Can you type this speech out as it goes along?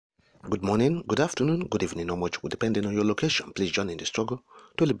Good morning, good afternoon, good evening, or much depending on your location. Please join in the struggle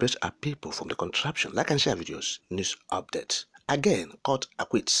to liberate our people from the contraption. Like and share videos, news updates. Again, court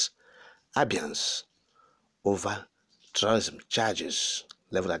acquits Abians over terrorism charges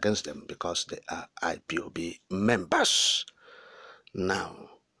leveled against them because they are IPOB members. Now,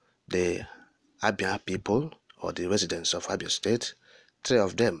 the Abia people or the residents of Abia State, three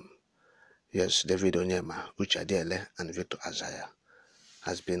of them, yes, David Onyema, Uche Adiele, and Victor Azaya,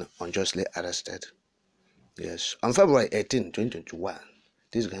 has been unjustly arrested. Yes, on February 18, 2021,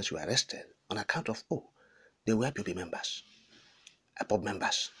 these guys were arrested on account of, they were IPOB members, IPOB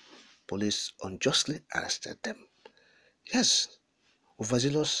members. Police unjustly arrested them. Yes,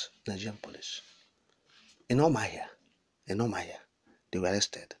 overzealous Nigerian police. In Omaya, they were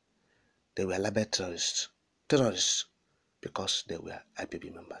arrested. They were labeled terrorists, because they were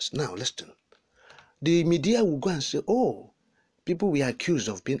IPOB members. Now, listen. The media will go and say, people were accused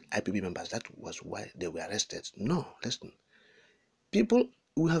of being IPOB members. That was why they were arrested. No, listen. People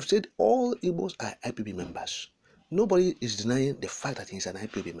who have said all Igbos are IPOB members. Nobody is denying the fact that he's an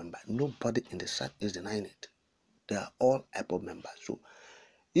IPOB member. Nobody in the South is denying it. They are all IPOB members. So,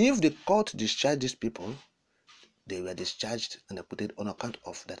 if the court discharged these people, they were discharged and acquitted on account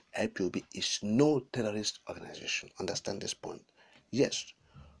of that IPOB is no terrorist organization. Understand this point? Yes.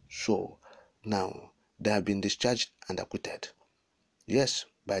 So, now, they have been discharged and acquitted. Yes,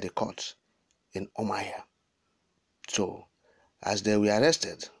 by the court in Omaya. So, as they were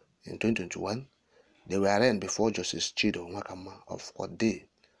arrested in 2021, they were arraigned before Justice Chido Nwakama of Court D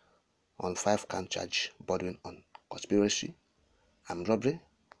on 5-count charge bordering on conspiracy, armed robbery,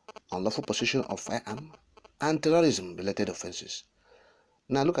 unlawful possession of firearm, and terrorism-related offenses.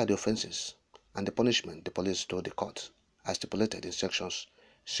 Now look at the offenses and the punishment the police told the court as stipulated in sections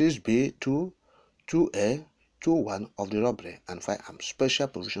 6B, 2, 2A, 2.1 of the Robbery and Firearms Special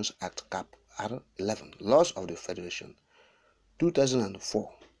Provisions Act Cap R11, Laws of the Federation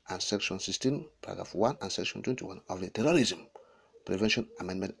 2004, and Section 16, Paragraph 1 and Section 21 of the Terrorism Prevention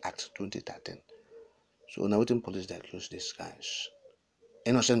Amendment Act 2013. So now waiting police that accuse these guys,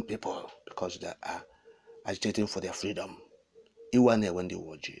 innocent people, because they are agitating for their freedom. Iwane when they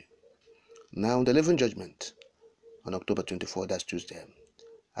watch. Now the living judgment on October 24, that's Tuesday,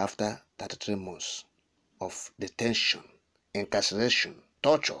 after 33 months of detention, incarceration,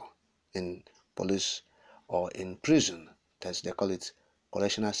 torture in police or in prison, as they call it,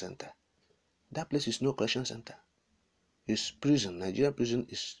 correctional center. That place is no correctional center. It's prison. Nigerian prison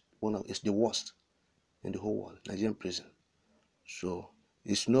is the worst in the whole world. Nigerian prison. So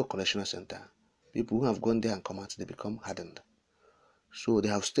it's no correctional center. People who have gone there and come out, they become hardened. So they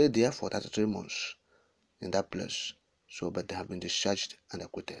have stayed there for 33 months in that place. So, but they have been discharged and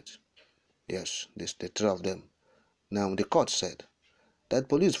acquitted. Yes, the three of them. Now, the court said that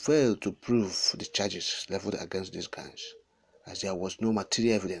police failed to prove the charges leveled against these guys, as there was no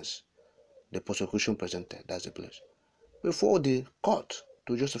material evidence the prosecution presented, that's the place, before the court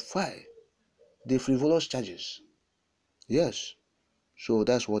to justify the frivolous charges. Yes, so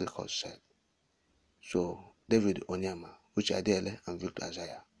that's what the court said. So, David Onyema, Uche Adiele, and Victor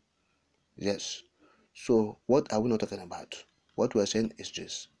Azaya. Yes, so what are we not talking about? What we are saying is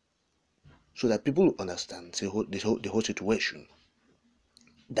this, so that people understand the whole situation,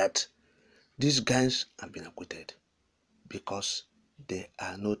 that these guys have been acquitted because they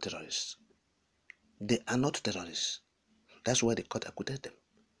are no terrorists. They are not terrorists. That's why the court acquitted them.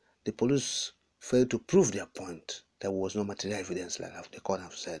 The police failed to prove their point. There was no material evidence, like the court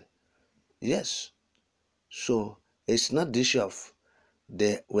have said. Yes. So it's not the issue of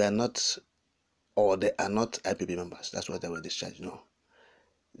they were not or they are not IPOB members. That's why they were discharged. No.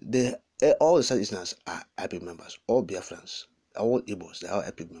 All the citizens are IPOB members. All Biafrans, all Igbos, they are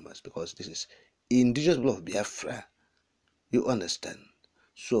IPOB members, because this is indigenous people of Biafra. You understand?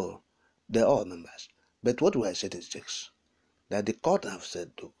 So they're all members. But what we are saying is this, that the court have said,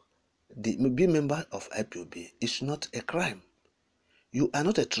 look, being member of IPOB is not a crime. You are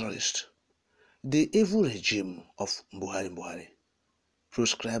not a terrorist. The evil regime of Buhari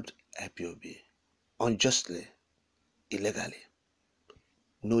proscribed IPOB unjustly, illegally.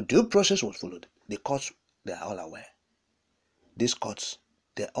 No due process was followed. The courts, they are all aware. These courts,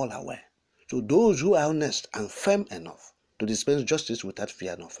 they are all aware. So those who are honest and firm enough to dispense justice without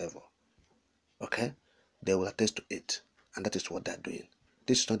fear nor favor, okay, they will attest to it. And that is what they are doing.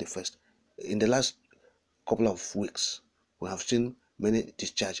 This is not the first. In the last couple of weeks, we have seen many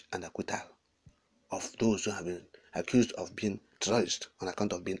discharge and acquittal of those who have been accused of being terrorists on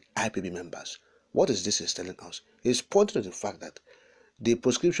account of being IPOB members. What is this is telling us? It's pointing to the fact that the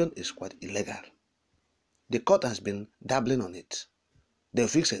proscription is quite illegal. The court has been dabbling on it. they'll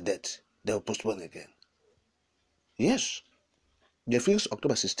fix a date, they'll postpone again. Yes, they fixed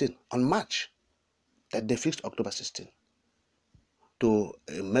October 16 on March, that they fixed October 16 to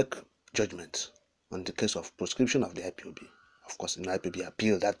make judgment on the case of proscription of the IPOB. Of course, the IPOB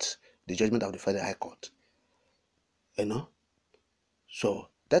appealed that the judgment of the Federal High Court. So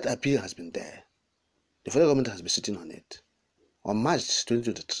that appeal has been there. The federal government has been sitting on it. On March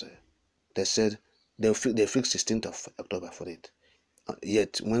 2023, they said they fixed 16th of October for it.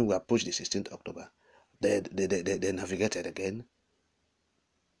 Yet when we approached the 16th October, they navigated again.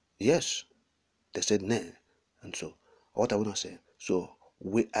 Yes, they said no. And so, what I want to say, so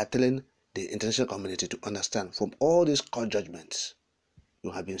we are telling the international community to understand from all these court judgments,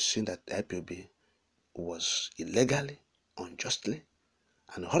 you have been seeing that the IPOB was illegally, unjustly,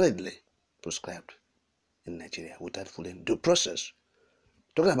 and hurriedly prescribed in Nigeria without following due process.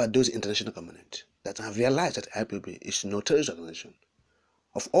 Talking about those international community that have realized that IPOB is no terrorist organization.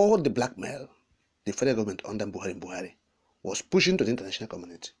 Of all the blackmail the federal government under Buhari was pushing to the international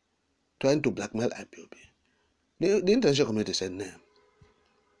community, trying to blackmail IPOB, the international community said no.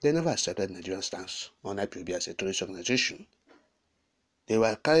 They never accepted Nigerian stance on IPOB as a terrorist organization. They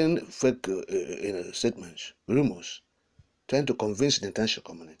were carrying fake statements, rumors, trying to convince the international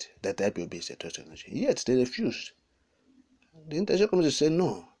community that the IPOB is a terrorist organization. Yet they refused. The international community said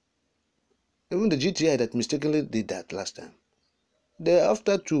no. Even the GTI that mistakenly did that last time,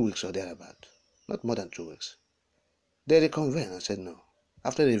 after 2 weeks or thereabout, not more than 2 weeks, they reconvened and said no.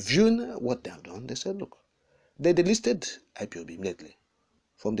 After reviewing what they have done, they said, look, they delisted IPOB immediately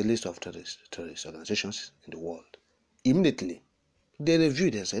from the list of terrorist organizations in the world. Immediately, they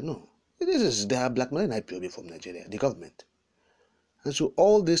reviewed and said, no, they are blackmailing IPOB from Nigeria, the government. And so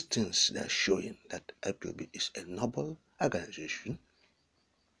all these things, they are showing that IPOB is a noble organization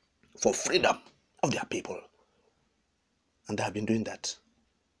for freedom of their people. And they have been doing that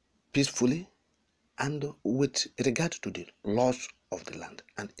peacefully and with regard to the laws of the land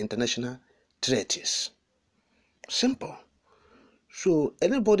and international treaties. Simple. So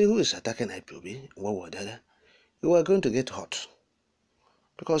anybody who is attacking IPOB, one way or the other, you are going to get hurt.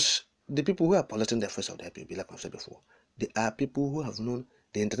 Because the people who are polluting the face of the IPOB, like I've said before, they are people who have known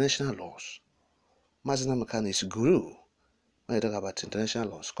the international laws. Maçh is guru when you talk about international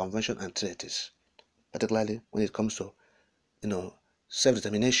laws, convention and treaties, particularly when it comes to,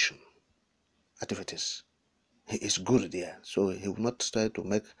 self-determination activities. He is good there, so he will not try to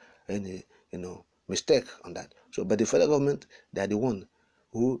make any, mistake on that. So, but the federal government, they are the one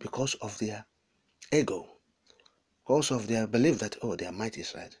who, because of their ego, because of their belief that, their might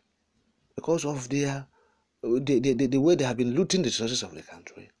is right, because of their the way they have been looting the resources of the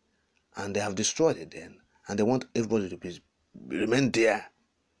country, and they have destroyed it then, and they want everybody to remain there,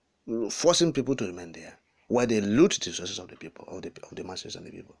 forcing people to remain there, while they loot the resources of the people, of the masses and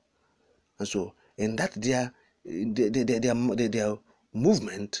the people. And so, in that their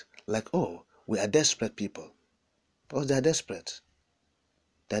movement, like, we are desperate people, because they are desperate.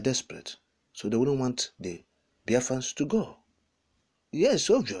 They are desperate, so they wouldn't want the Biafrans to go. Yes,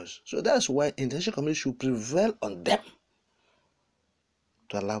 obvious. So that's why international community should prevail on them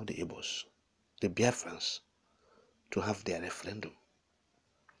to allow the Igbos, the Biafrans, to have their referendum.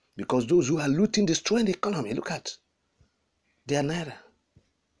 Because those who are looting, destroying the economy, look at their naira,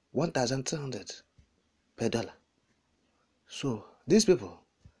 1,300 per dollar. So these people,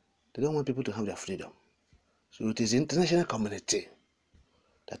 they don't want people to have their freedom. So it is the international community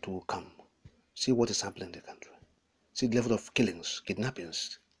that will come, see what is happening in the country, see the level of killings,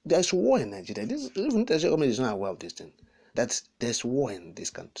 kidnappings. There's war in Nigeria. Even international community is not aware of this thing, that there's war in this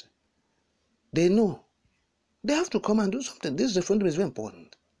country. They know. They have to come and do something. This referendum is very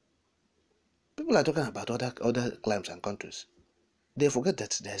important. People are talking about other climes and countries. They forget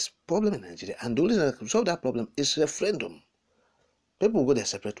that there's a problem in Nigeria, and the only thing that can solve that problem is referendum. People will go their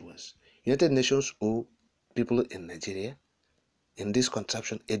separate ways. United Nations owe people in Nigeria, in this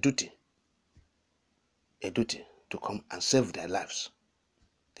contraption, a duty to come and save their lives.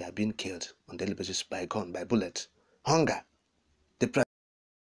 They are being killed on a daily basis by gun, by bullet, hunger.